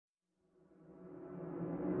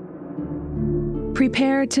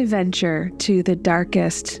Prepare to venture to the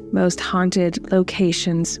darkest, most haunted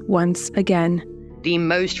locations once again. The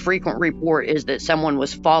most frequent report is that someone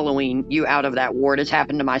was following you out of that ward. It's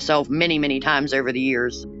happened to myself many, many times over the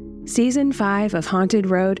years. Season 5 of Haunted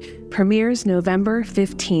Road premieres November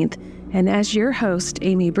 15th, and as your host,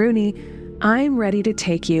 Amy Bruni, I'm ready to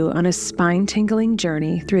take you on a spine-tingling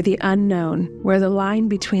journey through the unknown, where the line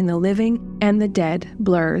between the living and the dead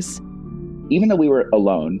blurs. Even though we were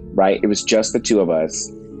alone, right, it was just the two of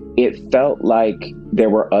us, it felt like there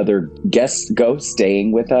were other ghosts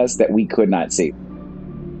staying with us that we could not see.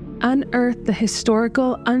 Unearth the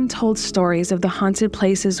historical, untold stories of the haunted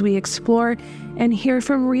places we explore and hear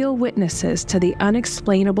from real witnesses to the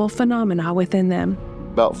unexplainable phenomena within them.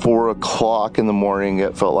 About 4 o'clock in the morning,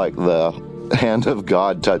 it felt like the hand of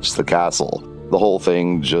God touched the castle. The whole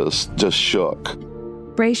thing just shook.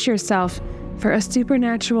 Brace yourself for a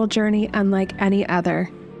supernatural journey unlike any other.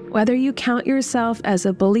 Whether you count yourself as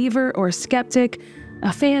a believer or skeptic,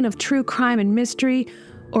 a fan of true crime and mystery,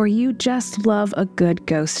 or you just love a good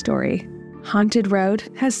ghost story, Haunted Road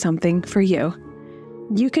has something for you.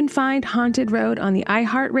 You can find Haunted Road on the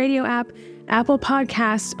iHeartRadio app, Apple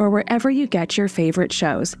Podcasts, or wherever you get your favorite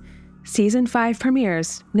shows. Season 5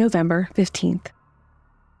 premieres November 15th.